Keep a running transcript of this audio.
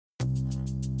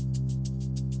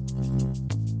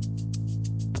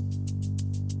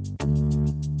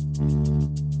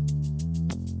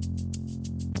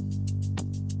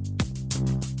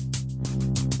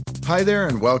Hi there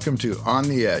and welcome to On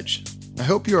the Edge. I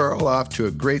hope you are all off to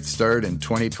a great start in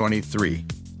 2023.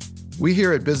 We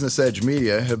here at Business Edge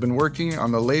Media have been working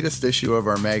on the latest issue of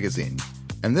our magazine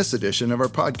and this edition of our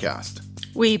podcast.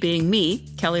 We being me,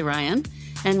 Kelly Ryan,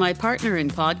 and my partner in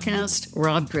podcast,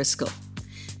 Rob Driscoll.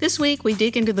 This week we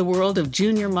dig into the world of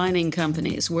junior mining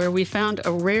companies where we found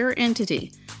a rare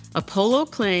entity, a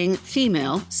polo-playing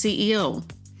female CEO.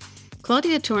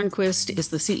 Claudia Tornquist is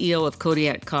the CEO of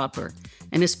Kodiak Copper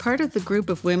and is part of the group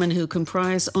of women who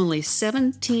comprise only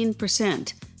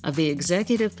 17% of the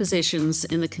executive positions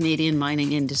in the Canadian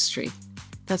mining industry.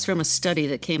 That's from a study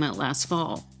that came out last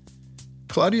fall.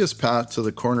 Claudia's path to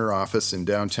the corner office in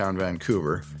downtown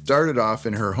Vancouver started off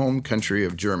in her home country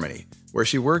of Germany, where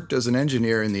she worked as an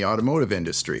engineer in the automotive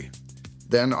industry.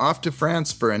 Then off to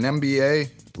France for an MBA,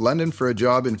 London for a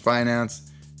job in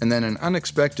finance, and then an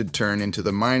unexpected turn into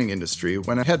the mining industry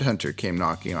when a headhunter came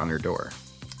knocking on her door.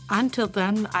 Until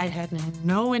then, I had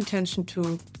no intention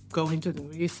to go into the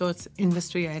resource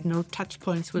industry. I had no touch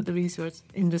points with the resource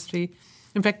industry.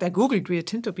 In fact, I Googled Rio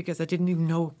Tinto because I didn't even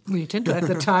know Rio Tinto at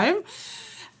the time.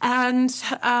 And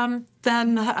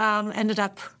then ended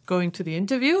up going to the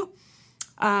interview.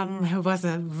 It was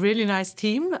a really nice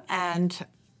team and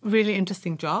really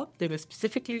interesting job. They were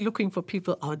specifically looking for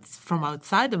people from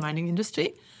outside the mining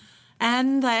industry.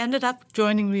 And I ended up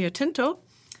joining Rio Tinto.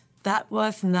 That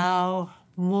was now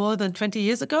more than 20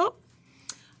 years ago.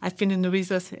 I've been in the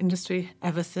resource industry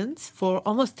ever since. For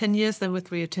almost 10 years then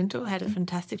with Rio Tinto, I had a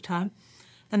fantastic time.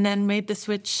 And then made the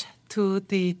switch to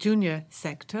the junior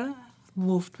sector,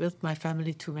 moved with my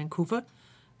family to Vancouver,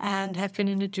 and have been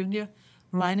in the junior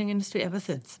mining industry ever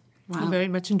since. Wow. I'm very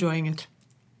much enjoying it.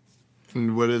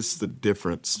 And what is the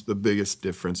difference, the biggest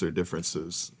difference or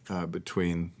differences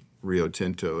between Rio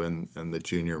Tinto and the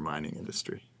junior mining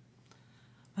industry?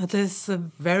 There's a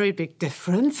very big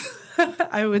difference,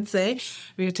 I would say.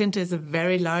 Rio Tinto is a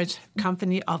very large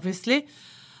company, obviously,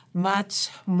 much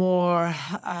more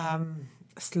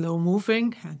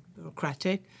slow-moving and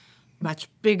bureaucratic, much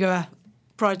bigger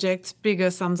projects,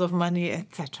 bigger sums of money,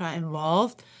 etc.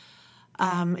 involved.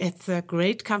 It's a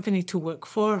great company to work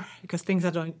for because things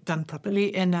are done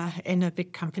properly in a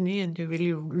big company and you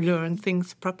really learn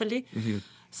things properly. Mm-hmm.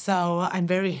 So I'm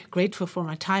very grateful for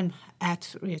my time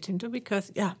at Rio Tinto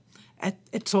because,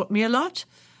 it taught me a lot.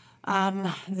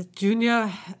 The junior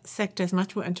sector is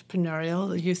much more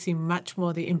entrepreneurial. You see much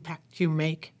more the impact you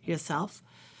make yourself.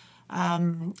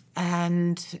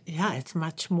 It's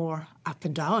much more up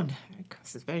and down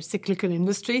because it's a very cyclical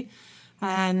industry.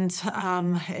 And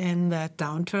in the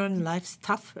downturn, life's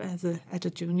tough as a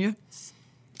junior.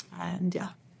 And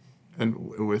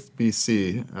with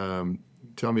BC,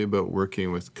 tell me about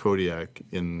working with Kodiak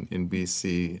in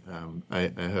BC.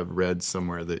 I have read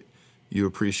somewhere that you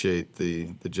appreciate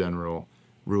the general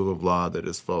rule of law that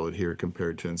is followed here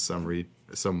compared to in some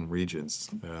regions.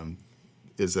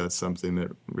 Is that something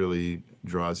that really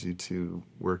draws you to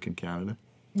work in Canada?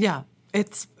 Yeah,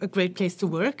 it's a great place to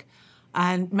work.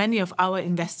 And many of our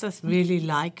investors really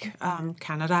like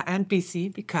Canada and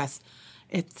BC because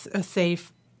it's a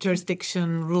safe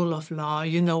jurisdiction, rule of law,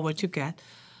 you know what you get.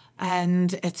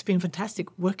 And it's been fantastic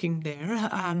working there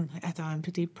at our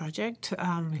MPD project.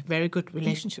 Very good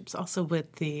relationships also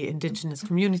with the indigenous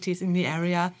communities in the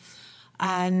area.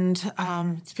 And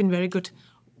it's been very good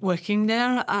working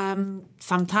there.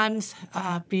 Sometimes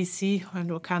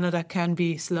BC or Canada can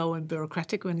be slow and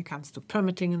bureaucratic when it comes to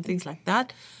permitting and things like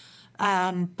that.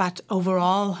 But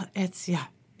overall, it's,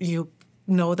 you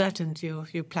know that and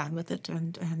you plan with it.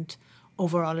 And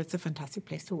overall, it's a fantastic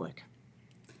place to work.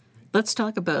 Let's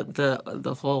talk about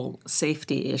the whole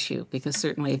safety issue, because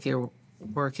certainly if you're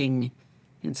working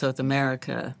in South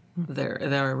America, there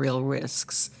are real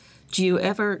risks. Do you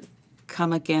ever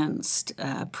come against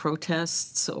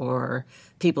protests or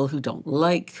people who don't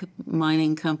like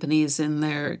mining companies in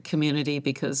their community?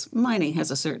 Because mining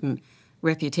has a certain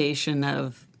reputation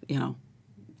of,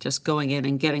 just going in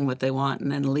and getting what they want and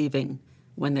then leaving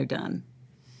when they're done.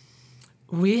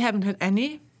 We haven't had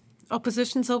any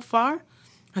opposition so far.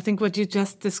 I think what you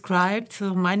just described,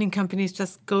 so mining companies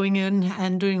just going in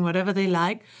and doing whatever they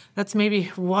like, that's maybe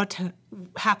what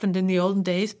happened in the olden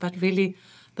days, but really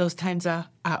those times are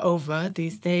over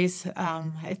these days.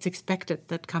 It's expected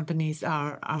that companies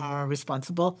are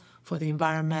responsible for the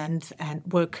environment and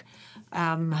work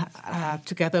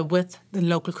together with the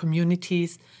local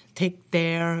communities, take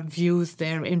their views,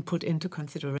 their input into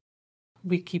consideration.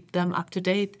 We keep them up to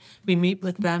date. We meet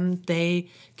with them. They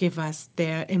give us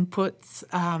their inputs.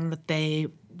 They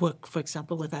work, for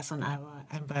example, with us on our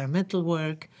environmental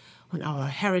work, on our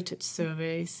heritage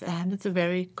surveys, and it's a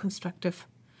very constructive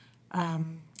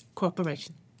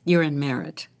cooperation. You're in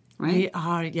Merritt, right? We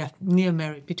are, near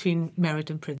Merritt, between Merritt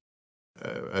and Prince.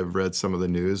 I've read some of the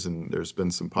news, and there's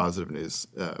been some positive news.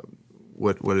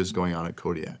 What is going on at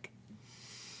Kodiak?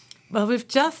 Well, we've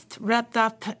just wrapped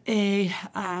up a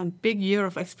big year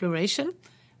of exploration.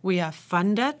 We are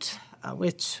funded,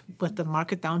 which with the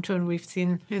market downturn we've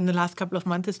seen in the last couple of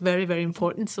months is very, very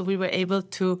important. So we were able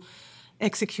to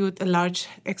execute a large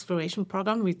exploration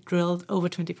program. We drilled over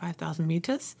 25,000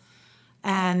 meters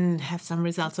and have some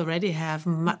results already, have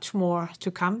much more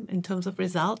to come in terms of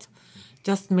results.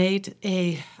 Just made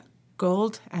a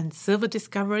gold and silver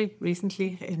discovery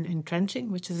recently in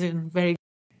trenching, which is in very.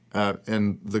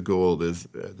 And the gold is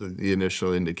the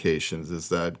initial indications. Is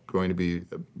that going to be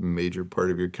a major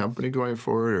part of your company going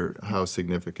forward, or how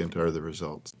significant are the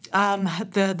results?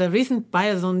 The recent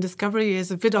biozone discovery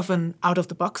is a bit of an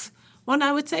out-of-the-box one,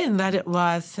 I would say, in that it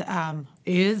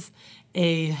is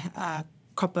a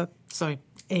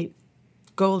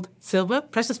gold, silver,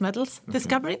 precious metals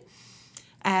discovery.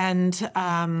 And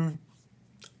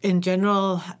in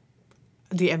general,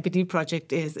 the MPD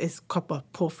project is copper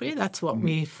porphyry. That's what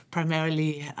we've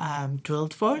primarily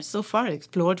drilled for so far,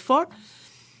 explored for.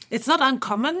 It's not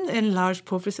uncommon in large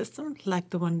porphyry systems like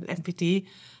the one at MPD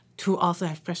to also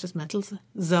have precious metals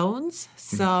zones.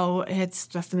 So it's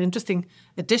just an interesting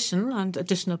addition and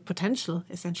additional potential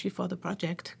essentially for the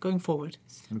project going forward.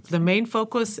 The main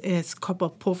focus is copper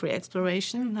porphyry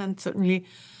exploration, and certainly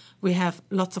we have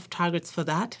lots of targets for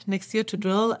that next year to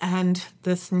drill, and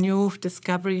this new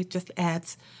discovery just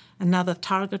adds another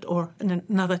target or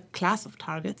another class of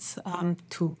targets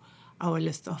to our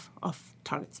list of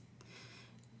targets.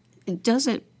 Does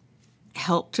it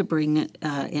help to bring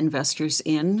investors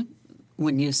in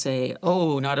when you say,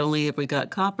 oh, not only have we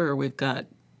got copper,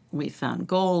 we found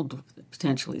gold,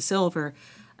 potentially silver,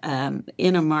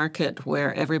 in a market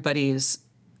where everybody's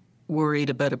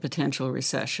worried about a potential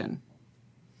recession?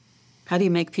 How do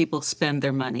you make people spend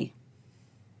their money?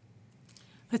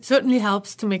 It certainly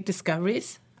helps to make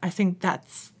discoveries. I think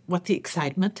that's what the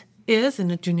excitement is in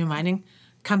a junior mining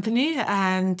company,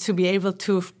 and to be able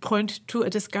to point to a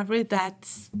discovery that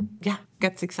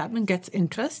gets excitement, gets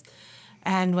interest,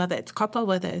 and whether it's copper,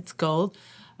 whether it's gold,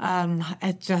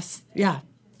 it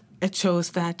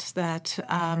shows that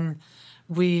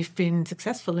we've been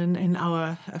successful in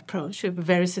our approach. We have a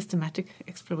very systematic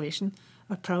exploration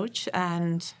approach,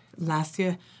 and last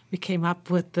year we came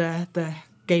up with the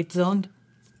gate zone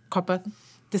copper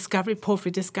discovery,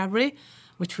 porphyry discovery,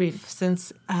 which we've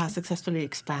since successfully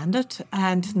expanded.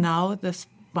 And now the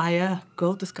Spire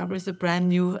gold discovery is a brand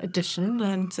new addition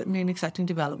and certainly an exciting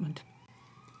development.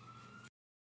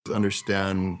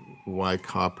 Understand why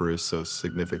copper is so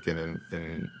significant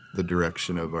in the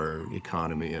direction of our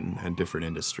economy and different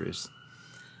industries.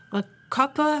 Well,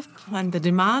 copper and the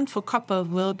demand for copper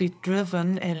will be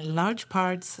driven in large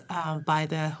parts by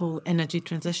the whole energy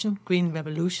transition, green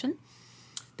revolution.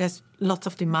 There's lots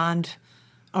of demand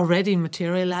already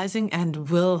materializing and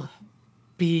will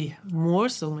be more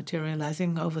so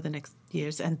materializing over the next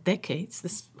years and decades.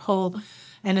 This whole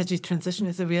energy transition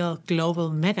is a real global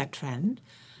mega trend.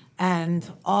 And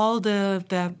all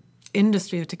the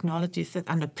industry or technologies that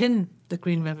underpin the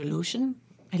green revolution,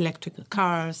 electrical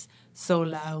cars,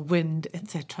 solar, wind,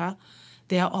 etc.,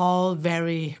 they are all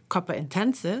very copper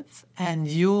intensive and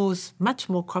use much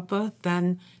more copper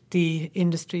than the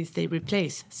industries they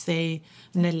replace. Say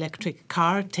an electric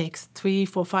car takes 3,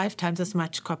 4, 5 times as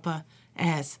much copper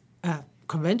as a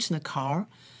conventional car.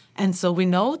 And so we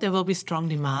know there will be strong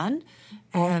demand.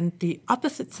 And the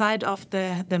opposite side of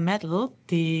the medal,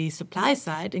 the supply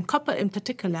side, in copper in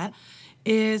particular,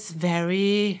 is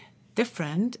very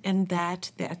different in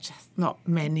that there are just not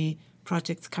many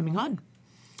projects coming on.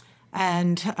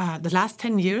 And the last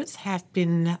 10 years have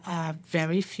been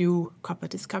very few copper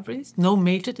discoveries, no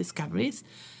major discoveries.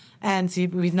 And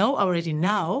we know already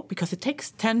now, because it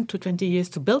takes 10 to 20 years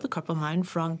to build a copper mine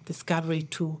from discovery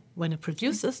to when it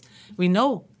produces, we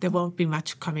know there won't be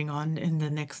much coming on in the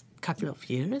next couple of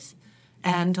years.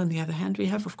 And on the other hand, we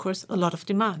have, of course, a lot of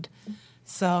demand.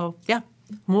 So,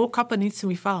 more copper needs to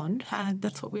be found, and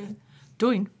that's what we're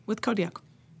doing with Kodiak.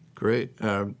 Great.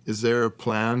 Is there a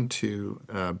plan to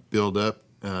build up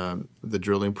the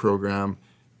drilling program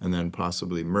and then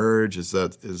possibly merge?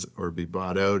 Or be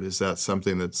bought out? Is that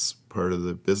something that's part of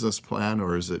the business plan,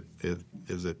 or is it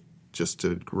just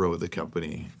to grow the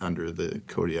company under the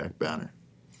Kodiak banner?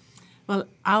 Well,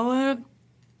 our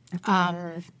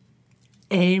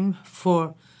aim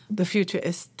for the future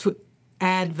is to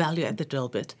add value at the drill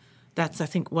bit. That's, I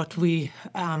think, what we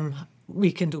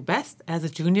we can do best as a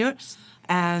junior.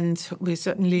 And we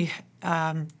certainly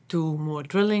do more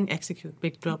drilling, execute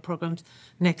big drill programs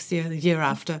next year, the year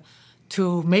after,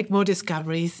 to make more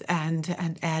discoveries and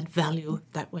add value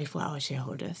that way for our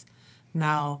shareholders.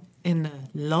 Now, in the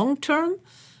long term,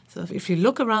 so if you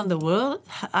look around the world,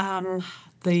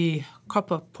 the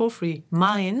copper porphyry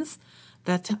mines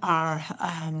that are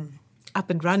up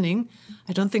and running,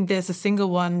 I don't think there's a single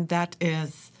one that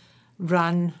is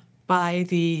run by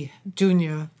the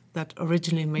junior that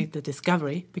originally made the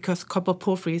discovery, because copper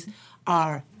porphyries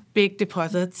are big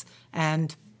deposits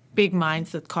and big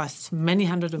mines that cost many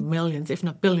hundreds of millions, if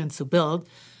not billions, to build,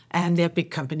 and they're big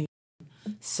companies.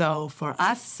 So for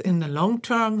us, in the long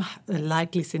term, the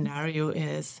likely scenario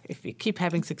is, if we keep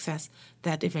having success,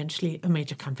 that eventually a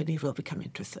major company will become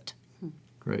interested.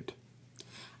 Great.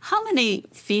 How many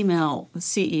female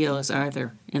CEOs are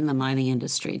there in the mining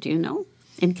industry? Do you know?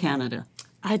 In Canada?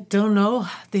 I don't know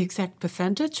the exact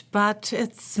percentage, but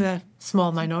it's a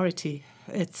small minority.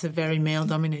 It's a very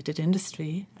male-dominated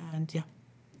industry, and yeah,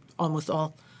 almost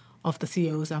all of the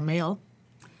CEOs are male.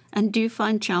 And do you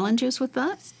find challenges with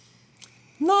that?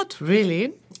 Not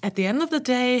really. At the end of the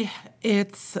day,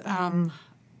 it's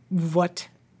what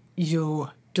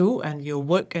you do and your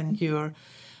work and your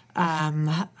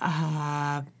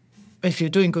if you're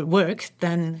doing good work,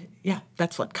 then yeah,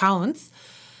 that's what counts.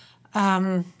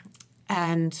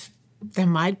 And there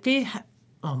might be,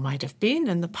 or might have been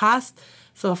in the past,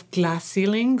 sort of glass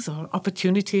ceilings or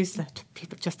opportunities that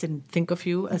people just didn't think of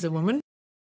you as a woman.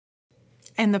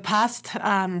 In the past,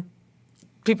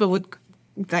 people would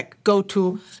go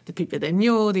to the people they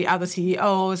knew, the other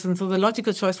CEOs, and so the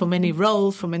logical choice for many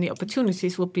roles, for many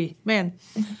opportunities would be men.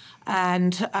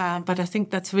 And but I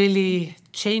think that's really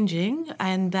changing,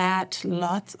 and that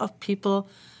lots of people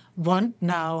want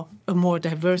now a more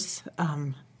diverse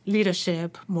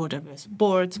leadership, more diverse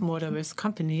boards, more diverse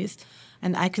companies.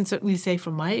 And I can certainly say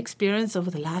from my experience over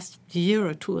the last year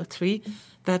or 2 or 3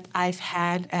 that I've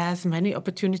had as many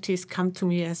opportunities come to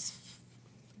me as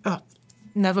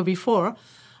never before.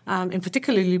 In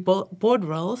particularly board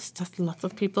roles, just lots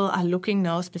of people are looking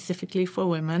now specifically for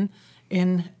women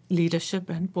in leadership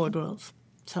and board roles.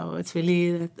 So it's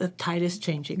really, the tide is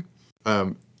changing.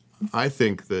 I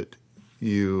think that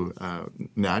you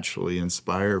naturally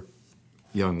inspire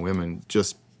young women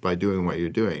just by doing what you're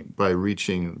doing, by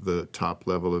reaching the top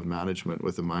level of management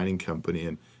with a mining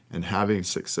company and having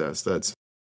success. That's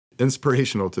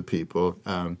inspirational to people.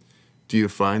 Do you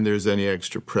find there's any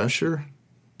extra pressure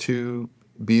to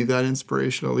be that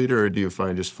inspirational leader, or do you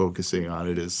find just focusing on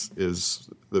it is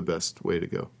the best way to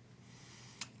go?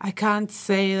 I can't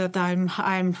say that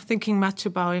I'm thinking much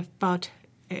about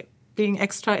being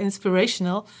extra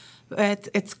inspirational. But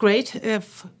it's great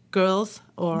if girls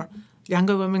or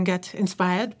younger women get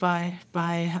inspired by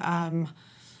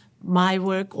my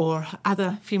work or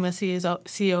other female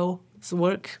CEOs'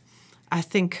 work. I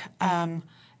think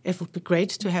it would be great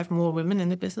to have more women in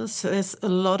the business. There's a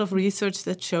lot of research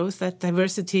that shows that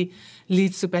diversity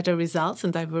leads to better results,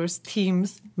 and diverse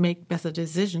teams make better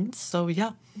decisions. So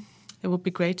yeah, it would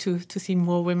be great to see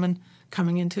more women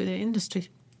coming into the industry.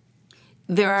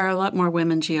 There are a lot more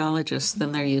women geologists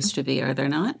than there used to be, are there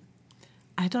not?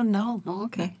 I don't know. Oh,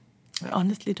 okay. I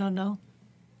honestly don't know.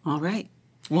 All right.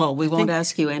 Well, we won't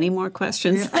ask you any more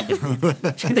questions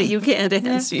that you can't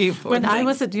answer. You for when I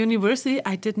was at university,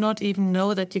 I did not even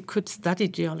know that you could study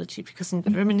geology, because in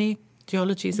Germany,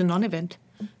 geology is a non-event.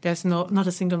 There's not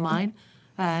a single mine.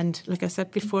 And like I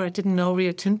said before, I didn't know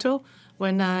Rio Tinto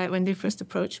when they first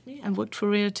approached me. I worked for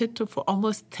Rio Tinto for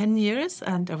almost 10 years,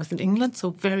 and I was in England, so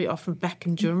very often back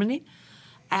in Germany.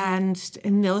 And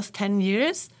in those 10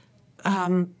 years,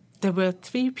 there were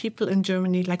 3 people in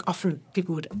Germany, like often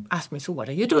people would ask me, so what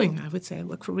are you doing? I would say, I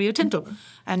work for Rio Tinto.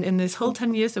 And in this whole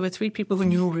 10 years, there were 3 people who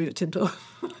knew Rio Tinto.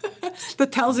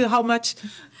 That tells you how much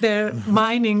their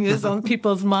mining is on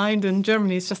people's mind in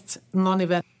Germany. It's just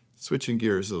non-event. Switching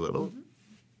gears a little,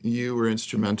 you were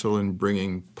instrumental in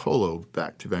bringing polo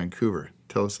back to Vancouver.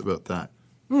 Tell us about that.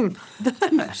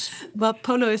 Well,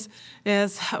 polo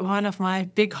is one of my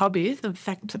big hobbies. In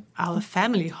fact, our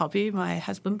family hobby. My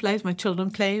husband plays, my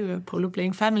children play. We're a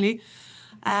polo-playing family.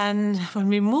 And when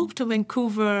we moved to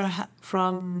Vancouver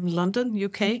from London,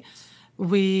 UK,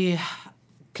 we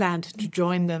planned to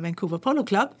join the Vancouver Polo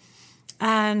Club,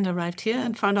 and arrived here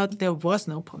and found out there was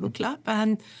no polo club,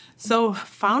 and so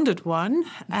founded one.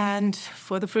 And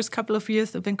for the first couple of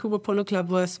years, the Vancouver Polo Club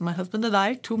was my husband and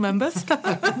I, 2 members.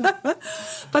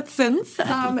 But since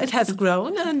it has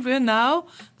grown, and we're now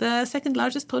the 2nd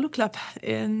largest polo club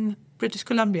in British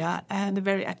Columbia, and a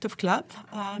very active club.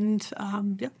 And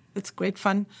yeah, it's great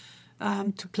fun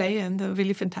to play, and a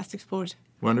really fantastic sport.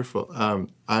 Wonderful.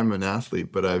 I'm an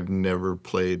athlete, but I've never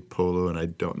played polo, and I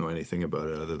don't know anything about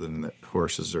it other than that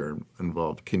horses are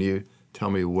involved. Can you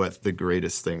tell me what the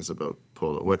greatest things about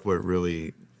polo, what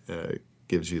really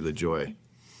gives you the joy?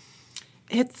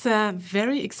 It's a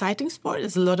very exciting sport.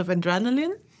 There's a lot of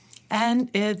adrenaline, and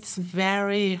it's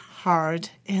very hard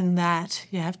in that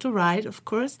you have to ride, of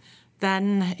course.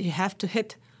 Then you have to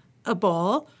hit a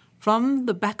ball from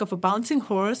the back of a bouncing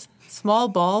horse, small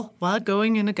ball, while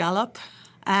going in a gallop,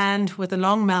 and with a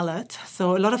long mallet.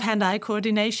 So a lot of hand-eye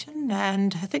coordination,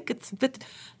 and I think it's a bit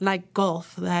like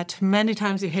golf, that many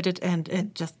times you hit it and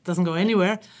it just doesn't go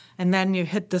anywhere, and then you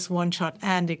hit this one shot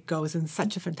and it goes, in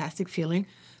such a fantastic feeling.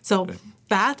 So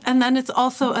that, and then it's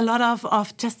also a lot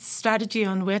of just strategy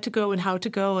on where to go and how to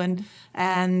go, and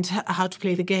how to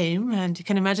play the game. And you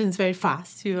can imagine it's very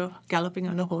fast. You're galloping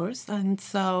on a horse, and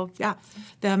so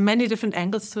there are many different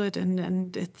angles to it,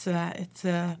 and it's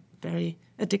a very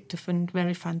addictive and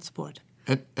very fun sport.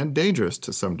 And dangerous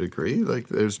to some degree. Like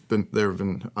there have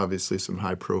been obviously some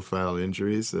high-profile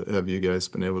injuries. Have you guys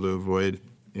been able to avoid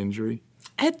injury?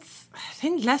 It's, I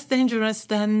think, less dangerous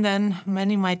than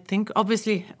many might think.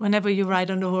 Obviously, whenever you ride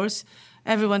on a horse,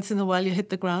 every once in a while you hit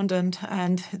the ground,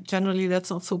 and generally that's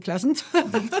not so pleasant.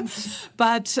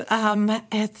 But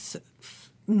it's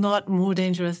not more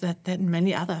dangerous than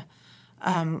many other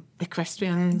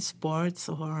equestrian sports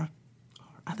or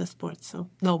other sports. So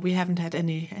no, we haven't had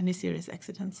any serious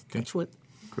accidents. Okay. Touch wood.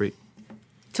 Great.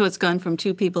 So it's gone from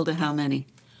 2 people to how many?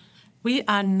 We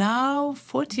are now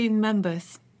 14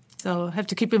 members. So have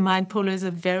to keep in mind, polo is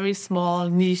a very small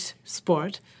niche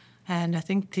sport. And I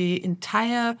think the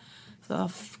entire sort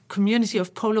of community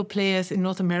of polo players in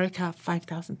North America are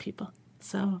 5,000 people.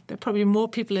 So there are probably more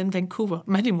people in Vancouver,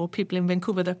 many more people in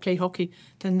Vancouver that play hockey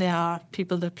than there are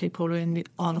people that play polo in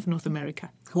all of North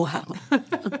America. Wow.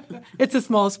 It's a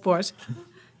small sport.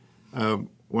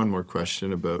 One more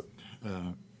question about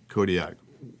Kodiak.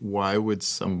 Why would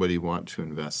somebody want to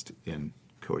invest in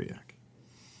Kodiak?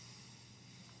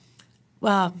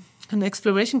 Well, an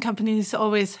exploration company is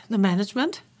always the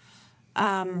management.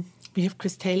 We have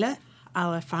Chris Taylor,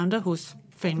 our founder, who's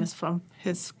famous from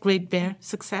his Great Bear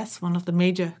success, one of the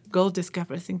major gold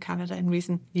discoveries in Canada in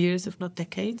recent years, if not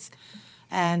decades.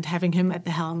 And having him at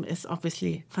the helm is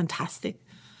obviously fantastic.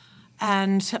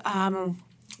 And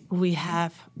we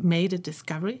have made a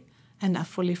discovery and are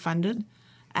fully funded,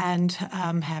 and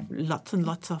have lots and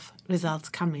lots of results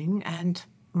coming, and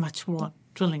much more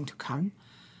drilling to come.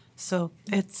 So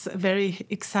it's a very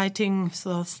exciting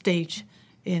sort of stage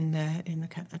in the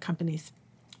company's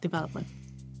development.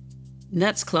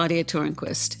 That's Claudia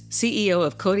Tornquist, CEO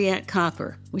of Kodiak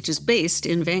Copper, which is based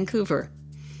in Vancouver.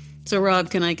 So, Rob,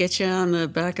 can I get you on the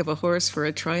back of a horse for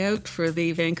a tryout for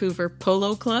the Vancouver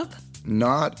Polo Club?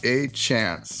 Not a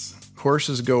chance.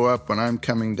 Horses go up when I'm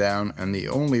coming down, and the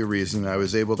only reason I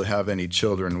was able to have any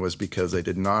children was because I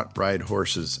did not ride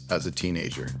horses as a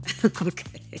teenager.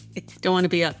 Okay. Don't want to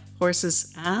be a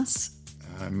horse's ass?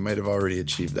 I might have already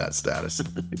achieved that status.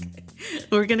 Okay.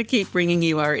 We're going to keep bringing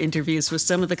you our interviews with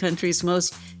some of the country's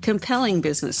most compelling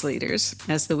business leaders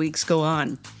as the weeks go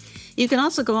on. You can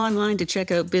also go online to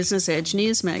check out Business Edge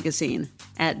News Magazine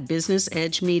at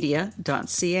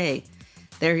businessedgemedia.ca.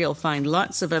 There you'll find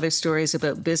lots of other stories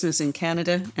about business in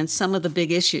Canada and some of the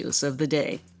big issues of the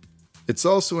day. It's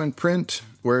also in print,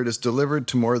 where it is delivered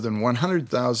to more than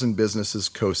 100,000 businesses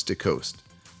coast to coast.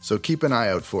 So keep an eye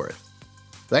out for it.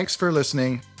 Thanks for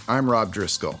listening. I'm Rob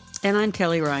Driscoll. And I'm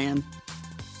Kelly Ryan.